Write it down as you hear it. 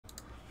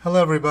Hello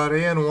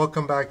everybody and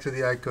welcome back to the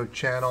iCode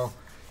channel.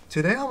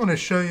 Today I'm going to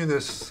show you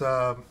this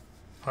our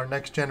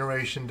next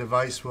generation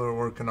device we're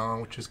working on,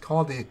 which is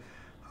called the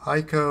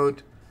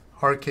iCode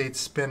Arcade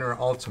Spinner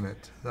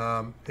Ultimate.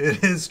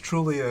 It is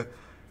truly a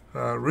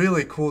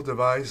really cool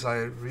device. I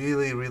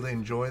really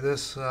enjoy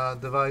this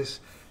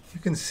device.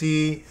 You can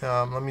see,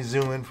 let me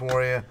zoom in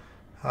for you.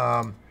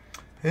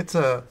 It's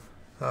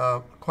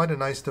quite a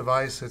nice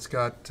device. It's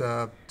got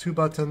two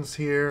buttons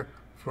here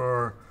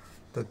for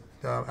the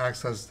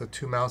acts as the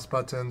two mouse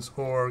buttons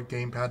or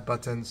gamepad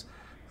buttons.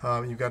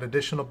 You've got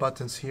additional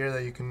buttons here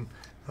that you can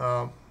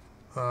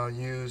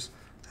use,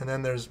 and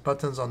then there's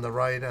buttons on the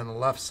right and the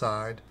left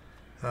side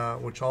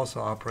which also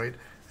operate.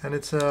 And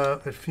it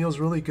feels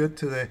really good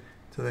to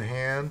the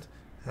hand.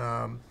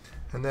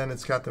 And then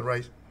it's got the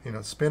right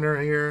spinner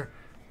here.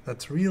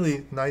 That's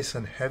really nice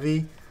and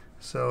heavy.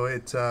 So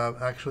it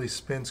actually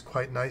spins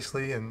quite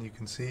nicely, and you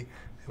can see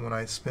when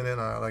I spin it,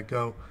 I let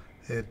go.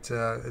 It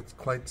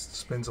quite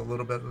spins a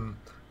little bit and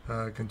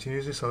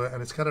continuously. So,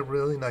 and it's got a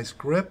really nice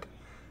grip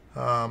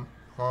on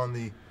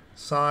the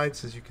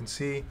sides, as you can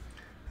see,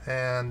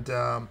 and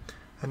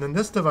then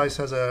this device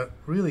has a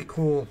really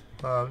cool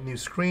new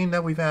screen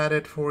that we've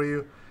added for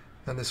you,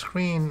 and the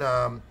screen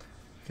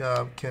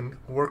can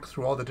work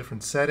through all the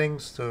different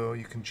settings, so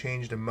you can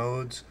change the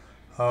modes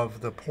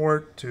of the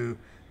port to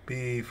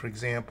be, for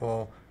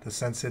example, the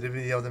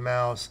sensitivity of the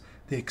mouse,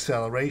 the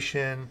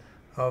acceleration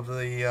of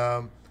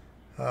the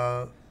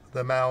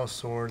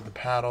mouse or the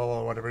paddle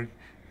or whatever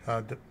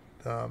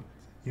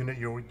unit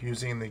you're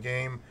using in the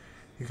game.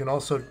 You can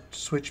also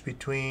switch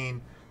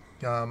between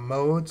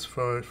modes.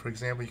 For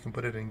example, you can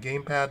put it in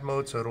gamepad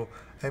mode, so it'll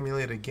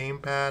emulate a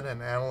gamepad,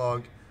 an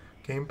analog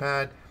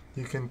gamepad.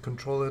 You can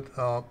control it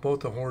both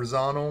the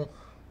horizontal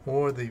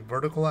or the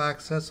vertical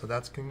axis, so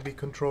that can be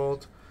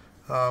controlled.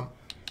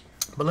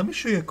 But let me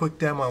show you a quick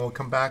demo, and we'll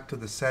come back to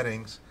the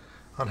settings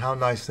on how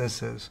nice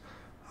this is.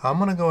 I'm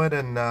going to go ahead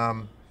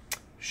and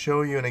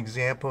show you an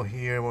example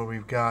here where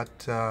we've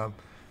got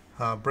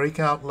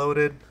Breakout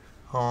loaded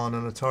on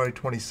an Atari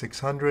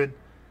 2600,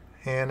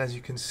 and as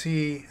you can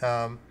see,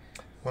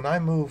 when I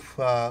move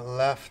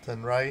left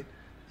and right,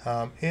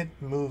 it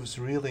moves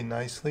really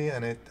nicely,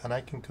 and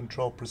I can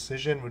control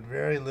precision with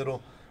very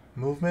little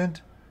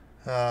movement,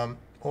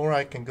 or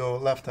I can go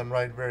left and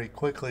right very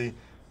quickly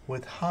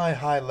with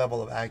high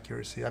level of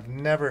accuracy. I've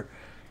never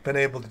been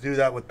able to do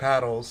that with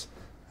paddles,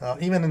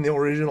 even in the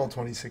original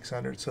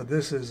 2600. So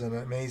this is an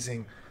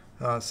amazing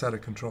set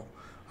of control.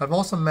 I've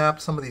also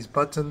mapped some of these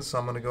buttons, so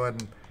I'm going to go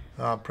ahead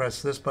and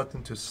press this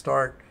button to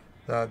start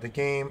the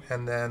game,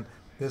 and then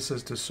this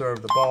is to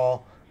serve the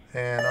ball.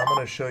 And I'm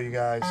going to show you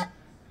guys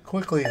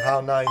quickly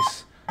how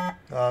nice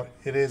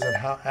it is and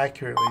how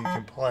accurately you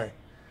can play.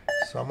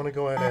 So I'm going to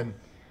go ahead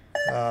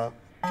and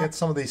get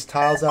some of these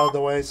tiles out of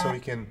the way so we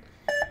can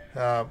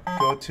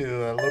go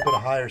to a little bit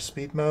of higher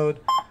speed mode.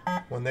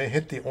 When they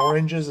hit the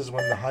oranges is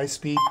when the high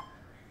speed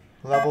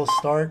levels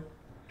start,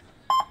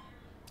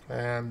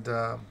 and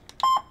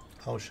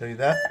I'll show you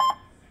that.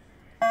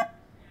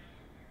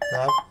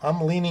 Now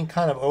I'm leaning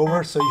kind of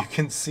over so you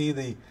can see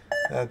the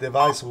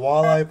device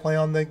while I play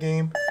on the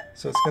game,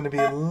 so it's going to be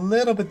a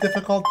little bit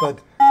difficult, but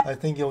I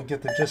think you'll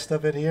get the gist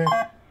of it here.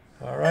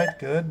 Alright,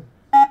 good.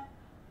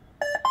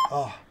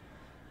 Oh,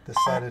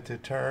 decided to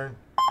turn.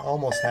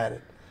 Almost had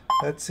it.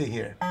 Let's see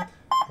here. I'm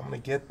going to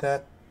get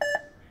that.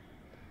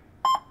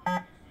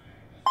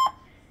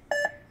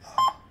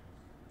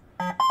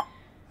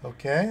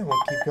 Okay, we'll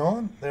keep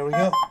going. There we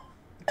go.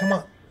 Come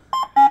on.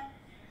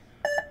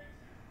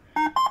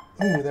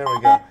 Ooh, there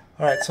we go.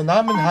 Alright, so now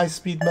I'm in high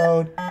speed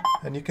mode,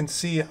 and you can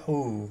see,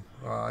 ooh,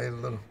 I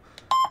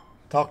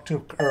talked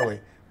too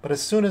early. But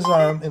as soon as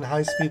I'm in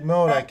high speed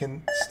mode, I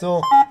can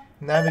still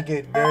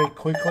navigate very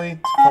quickly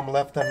from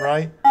left and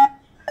right.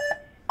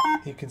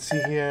 You can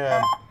see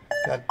here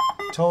I've got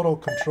total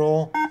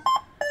control.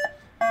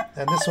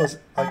 And this was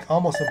like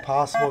almost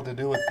impossible to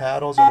do with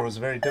paddles, or it was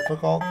very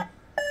difficult.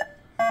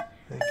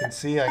 You can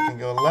see I can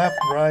go left,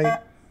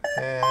 right,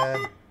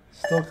 and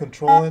still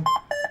control it.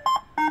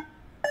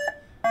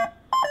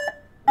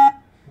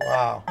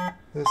 Wow,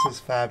 this is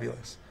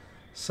fabulous.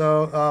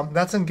 So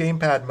that's in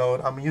gamepad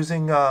mode. I'm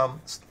using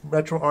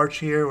Retroarch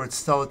here with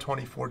Stella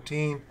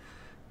 2014.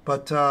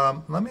 But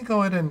let me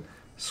go ahead and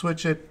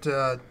switch it,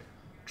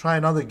 try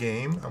another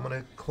game. I'm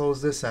going to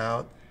close this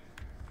out.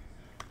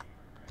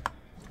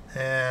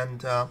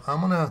 And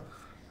I'm going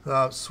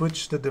to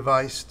switch the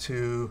device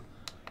to,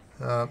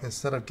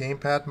 instead of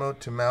gamepad mode,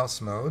 to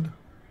mouse mode.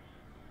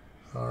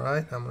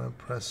 Alright, I'm going to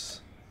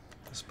press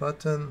this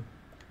button.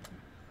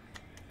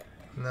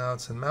 Now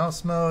it's in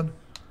mouse mode.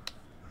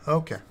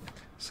 Okay,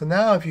 so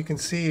now if you can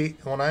see,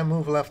 when I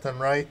move left and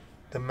right,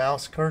 the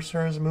mouse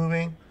cursor is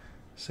moving.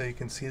 So you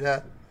can see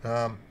that.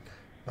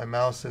 My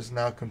mouse is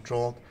now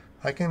controlled.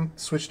 I can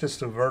switch this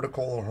to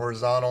vertical or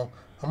horizontal.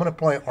 I'm going to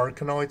play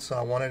Arkanoid, so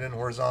I want it in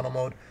horizontal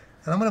mode.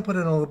 And I'm going to put it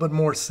in a little bit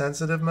more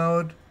sensitive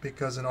mode,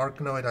 because in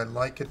Arkanoid I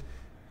like it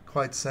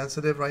quite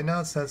sensitive. Right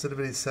now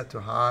sensitivity is set to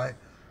high,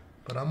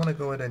 but I'm going to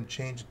go ahead and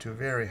change it to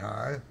very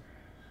high.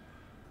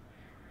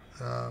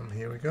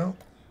 Here we go.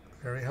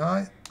 Very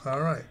high.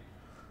 All right.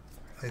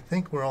 I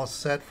think we're all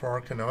set for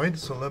Arkanoid.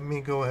 So let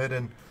me go ahead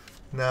and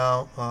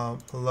now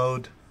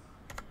load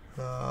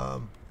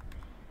the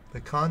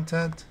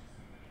content.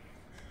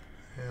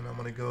 And I'm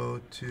going to go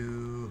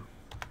to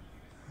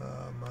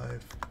my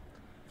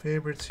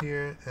favorites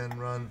here and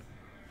run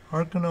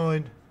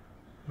Arkanoid.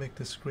 Make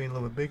the screen a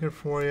little bit bigger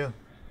for you.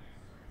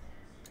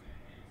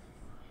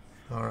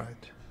 All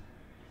right.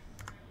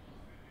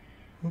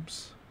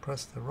 Oops,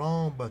 pressed the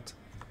wrong button.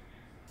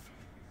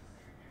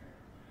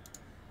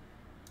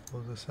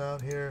 Pull this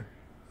out here.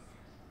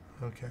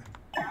 Okay.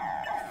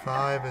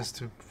 5 is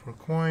for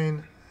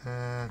coin,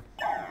 and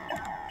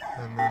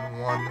then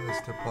 1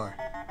 is to play.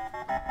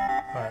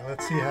 All right,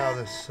 let's see how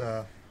this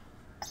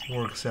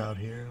works out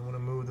here. I'm going to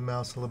move the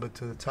mouse a little bit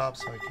to the top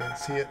so I can't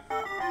see it.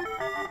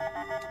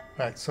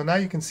 All right, so now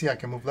you can see I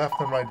can move left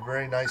and right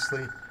very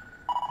nicely.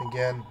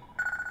 Again,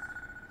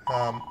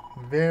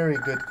 very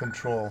good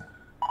control.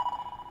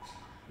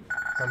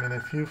 I mean,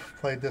 if you've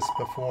played this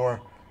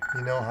before,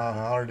 you know how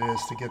hard it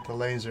is to get the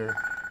laser.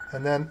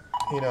 And then,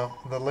 you know,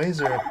 the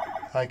laser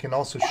I can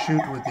also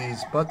shoot with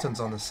these buttons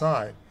on the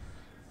side,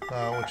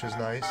 which is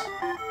nice.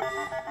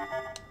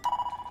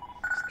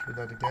 Let's do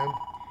that again.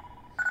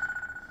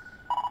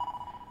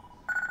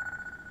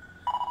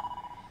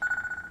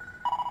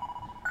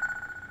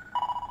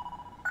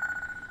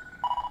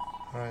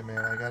 Alright, man,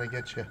 I gotta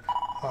get you.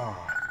 Oh,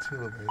 too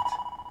late.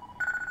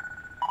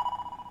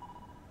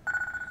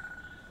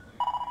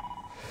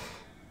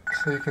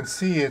 So you can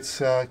see it's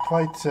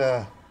quite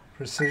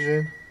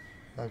precision.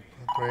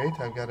 Great,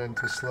 I've got it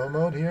into slow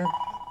mode here.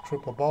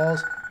 Triple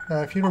balls.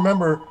 Now if you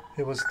remember,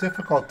 it was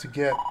difficult to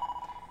get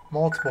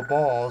multiple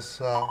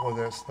balls with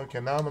this. Okay,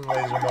 now I'm in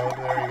laser mode.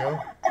 There you go.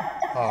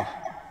 Oh.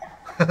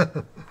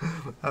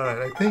 Alright,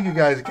 I think you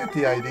guys get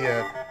the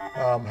idea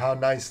how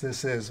nice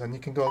this is. And you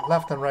can go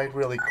left and right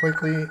really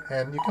quickly.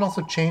 And you can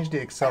also change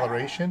the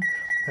acceleration.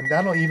 And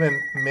that'll even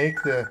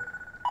make the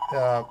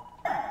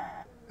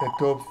it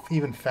go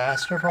even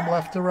faster from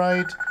left to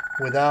right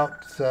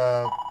without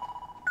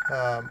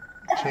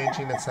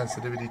changing the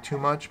sensitivity too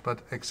much,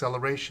 but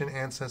acceleration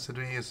and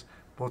sensitivity is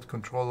both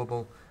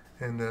controllable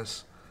in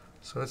this.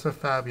 So it's a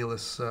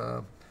fabulous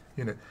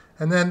unit.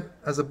 And then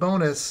as a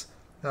bonus,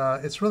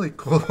 it's really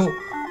cool.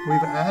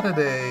 We've added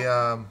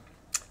a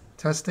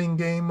testing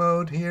game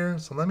mode here.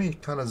 So let me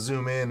kind of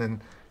zoom in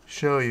and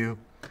show you.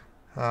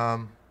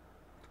 I'm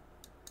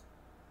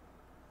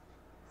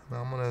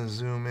going to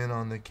zoom in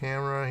on the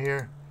camera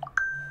here.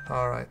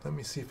 All right, let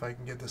me see if I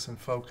can get this in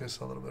focus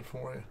a little bit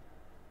for you.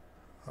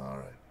 All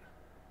right.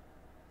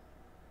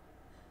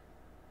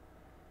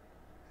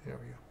 Here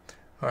we go.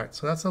 All right,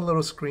 so that's a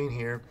little screen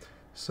here.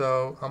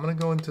 So I'm going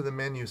to go into the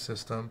menu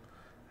system,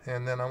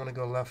 and then I'm going to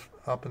go left,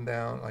 up, and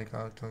down. Like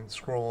I can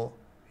scroll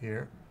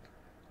here.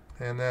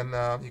 And then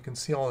you can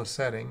see all the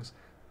settings.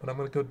 But I'm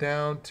going to go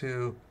down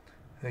to,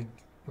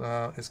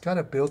 it's got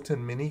a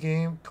built-in mini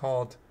game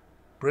called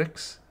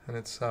Bricks, and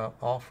it's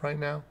off right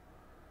now.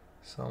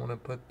 So I'm going to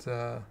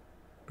put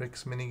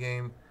Bricks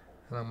minigame,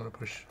 and I'm going to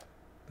push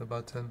the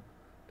button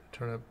to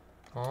turn it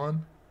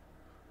on.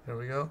 There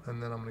we go.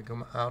 And then I'm going to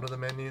come out of the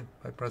menu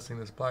by pressing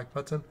this black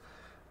button.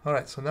 All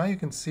right, so now you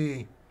can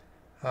see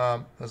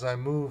as I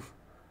move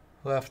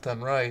left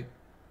and right,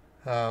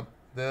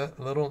 the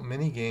little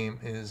mini game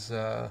is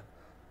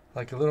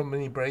like a little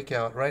mini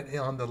breakout right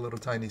on the little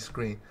tiny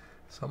screen.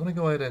 So I'm going to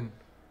go ahead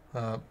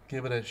and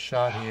give it a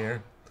shot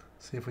here,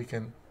 see if we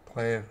can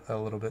play a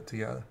little bit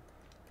together.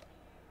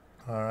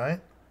 All right,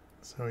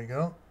 so there we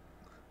go.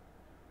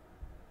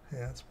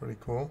 Yeah, it's pretty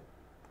cool.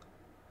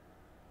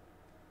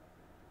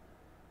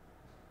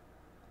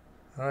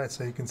 All right,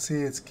 so you can see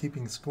it's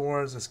keeping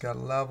scores. It's got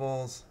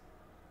levels,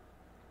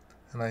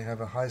 and I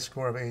have a high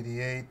score of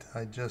 88.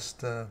 I just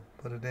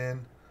put it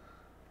in.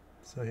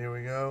 So here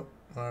we go.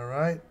 All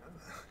right,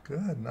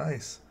 good,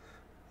 nice.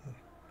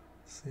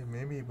 Let's see,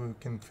 maybe we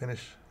can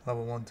finish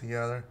level 1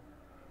 together.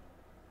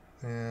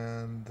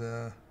 And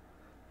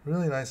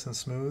really nice and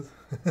smooth.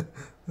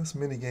 This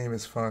mini game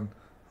is fun.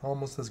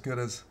 Almost as good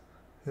as,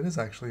 it is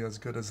actually as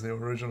good as the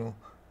original.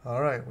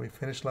 All right, we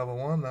finished level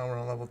 1. Now we're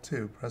on level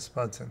 2. Press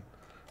button.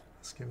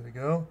 Let's give it a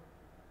go.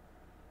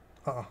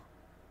 Oh,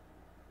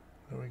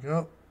 there we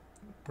go.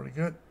 Pretty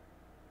good.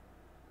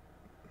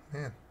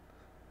 Man,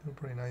 doing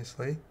pretty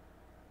nicely.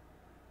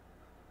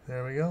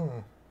 There we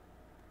go.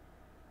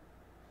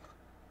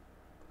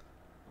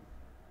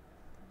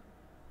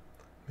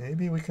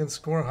 Maybe we can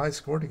score a high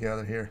score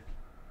together here.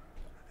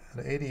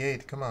 At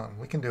 88, come on,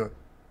 we can do it.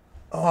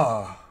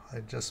 Oh, I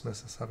just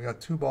missed this. I've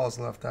got 2 balls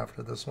left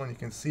after this one. You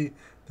can see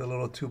the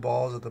little 2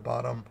 balls at the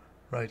bottom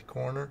right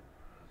corner.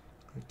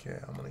 Okay,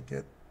 I'm going to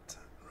get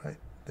right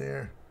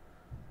there.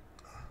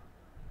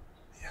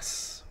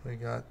 Yes, we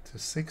got to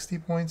 60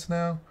 points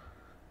now.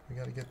 We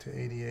got to get to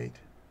 88.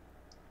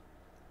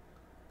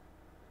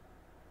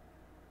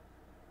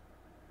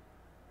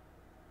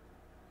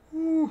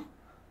 Woo,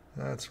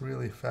 that's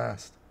really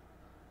fast.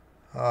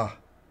 Ah,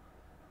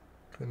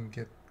 couldn't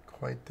get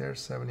quite there.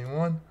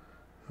 71.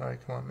 All right,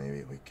 come on,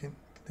 maybe we can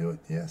do it.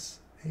 Yes,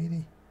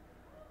 80.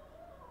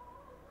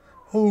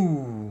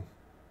 Oh,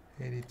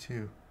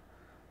 82.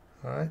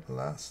 All right,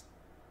 last.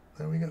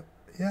 There we go.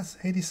 Yes,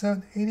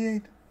 87,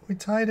 88. We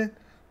tied it.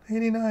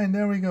 89.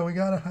 There we go. We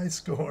got a high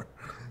score.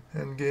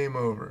 And game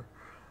over.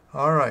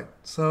 All right.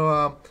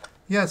 So,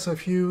 yeah, so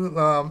if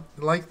you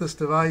like this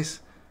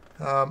device,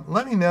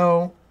 let me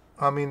know.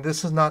 I mean,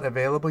 this is not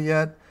available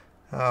yet.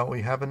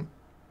 We haven't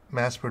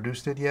mass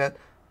produced it yet.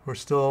 We're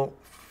still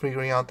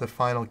figuring out the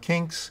final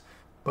kinks,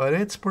 but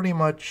it's pretty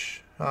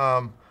much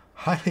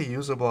highly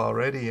usable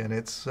already, and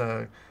it's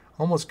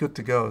almost good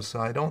to go. So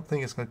I don't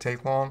think it's going to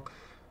take long.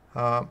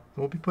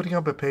 We'll be putting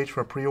up a page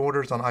for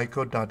pre-orders on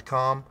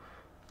iCode.com,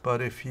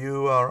 but if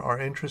you are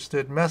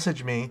interested,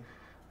 message me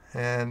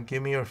and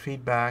give me your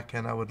feedback,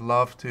 and I would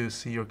love to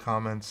see your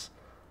comments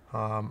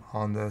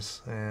on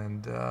this,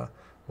 and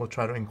we'll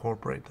try to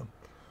incorporate them.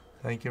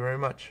 Thank you very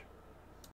much.